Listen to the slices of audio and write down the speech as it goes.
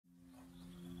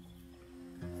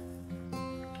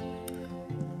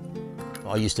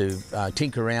I used to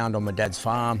tinker around on my dad's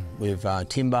farm with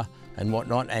timber and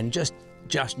whatnot, and just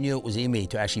knew it was in me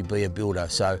to actually be a builder.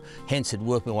 So hence had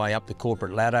worked my way up the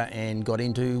corporate ladder and got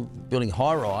into building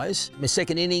high-rise. My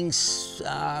second innings,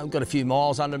 got a few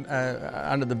miles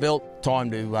under the belt.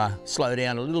 Time to slow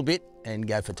down a little bit and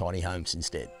go for tiny homes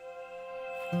instead.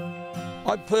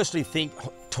 I personally think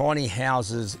tiny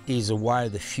houses is a way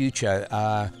of the future.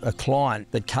 A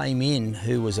client that came in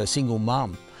who was a single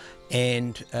mum,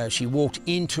 and she walked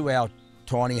into our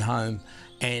tiny home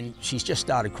and she's just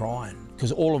started crying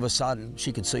because all of a sudden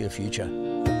she could see a future.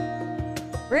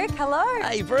 Rick, hello.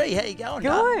 Hey Bree, how you going?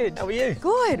 Good. How are you?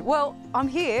 Good. Well, I'm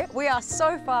here. We are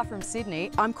so far from Sydney.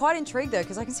 I'm quite intrigued though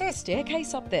because I can see a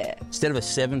staircase up there. Instead of a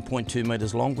 7.2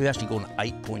 metres long, we've actually gone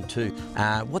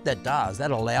 8.2. What that does,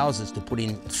 that allows us to put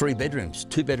in 3 bedrooms,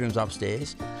 2 bedrooms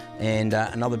upstairs and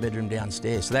another bedroom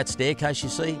downstairs. So that staircase you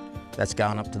see, that's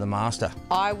going up to the master.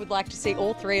 I would like to see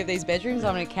all 3 of these bedrooms.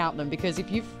 I'm going to count them because if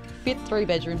you fit 3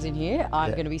 bedrooms in here,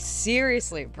 I'm going to be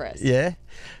seriously impressed. Yeah,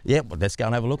 well, let's go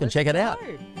and have a look and check it out.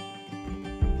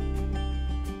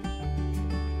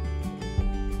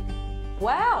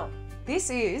 Wow, this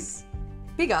is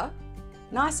bigger,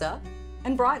 nicer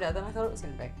and brighter than I thought it was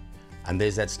going to be. And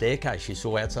there's that staircase you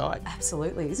saw outside.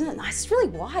 Absolutely, isn't it nice? It's really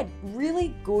wide,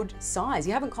 really good size.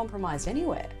 You haven't compromised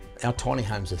anywhere. Our tiny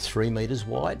homes are 3 metres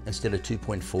wide instead of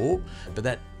 2.4, but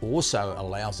that also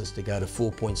allows us to go to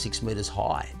 4.6 metres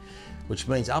high, which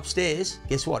means upstairs,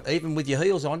 guess what? Even with your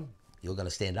heels on, you're going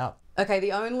to stand up. Okay,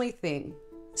 the only thing,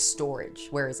 storage,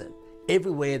 where is it?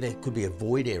 Everywhere there could be a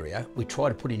void area, we try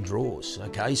to put in drawers,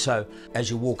 okay? So as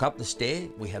you walk up the stair,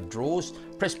 we have drawers,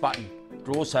 press button,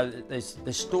 drawers, so there's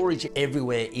storage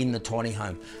everywhere in the tiny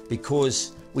home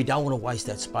because we don't want to waste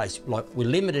that space. Like, we're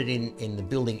limited in the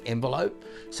building envelope,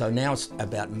 so now it's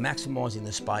about maximising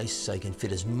the space so you can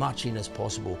fit as much in as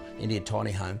possible into your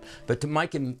tiny home, but to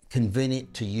make them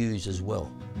convenient to use as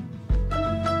well.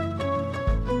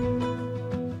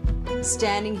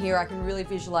 Standing here, I can really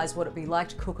visualise what it'd be like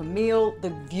to cook a meal. The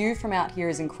view from out here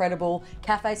is incredible.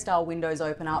 Cafe-style windows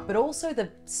open up, but also the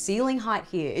ceiling height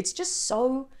here. It's just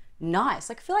so nice.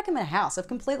 Like, I feel like I'm in a house. I've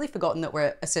completely forgotten that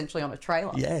we're essentially on a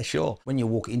trailer. Yeah, sure. When you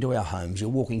walk into our homes, you're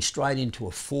walking straight into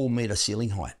a 4-metre ceiling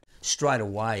height. Straight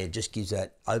away, it just gives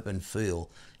that open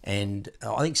feel. And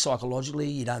I think psychologically,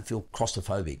 you don't feel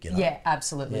claustrophobic, you know? Yeah,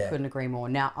 absolutely. Yeah. Couldn't agree more.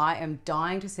 Now, I am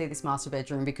dying to see this master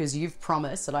bedroom because you've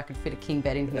promised that I could fit a king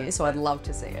bed in here, so I'd love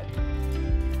to see it.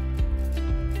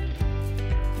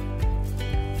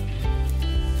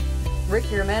 Rick,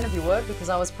 you're a man of your word because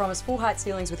I was promised full height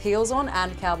ceilings with heels on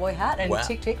and a cowboy hat, and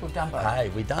tick, tick, we've done both. Hey,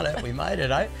 we've done it, we made it,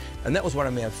 eh? And that was one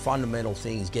of my fundamental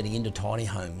things getting into tiny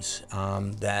homes,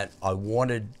 that I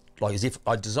wanted, like, as if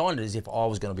I designed it as if I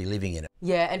was going to be living in it.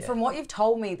 Yeah, and from what you've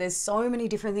told me, there's so many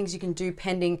different things you can do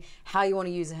pending how you want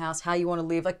to use the house, how you want to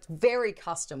live, like very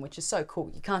custom, which is so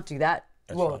cool. You can't do that.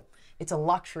 That's right. It's a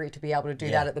luxury to be able to do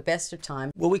that at the best of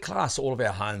time. Well, we class all of our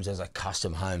homes as a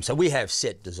custom home. So we have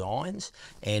set designs,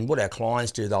 and what our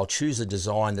clients do, they'll choose a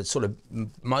design that sort of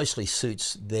mostly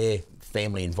suits their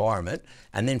family environment,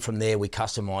 and then from there we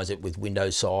customise it with window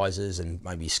sizes and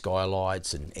maybe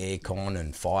skylights and aircon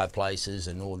and fireplaces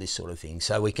and all this sort of thing.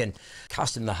 So we can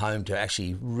custom the home to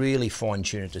actually really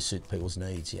fine-tune it to suit people's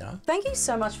needs, you know. Thank you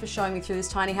so much for showing me through this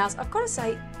tiny house. I've got to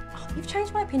say, you've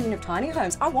changed my opinion of tiny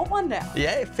homes. I want one now.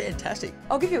 Yeah, fantastic.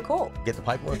 I'll give you a call. Get the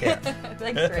paperwork out.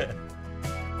 Thanks, Rick.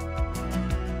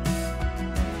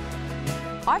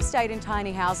 I've stayed in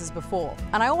tiny houses before,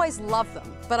 and I always love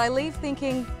them, but I leave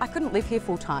thinking I couldn't live here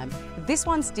full time. This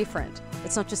one's different.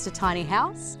 It's not just a tiny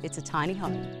house, it's a tiny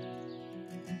home.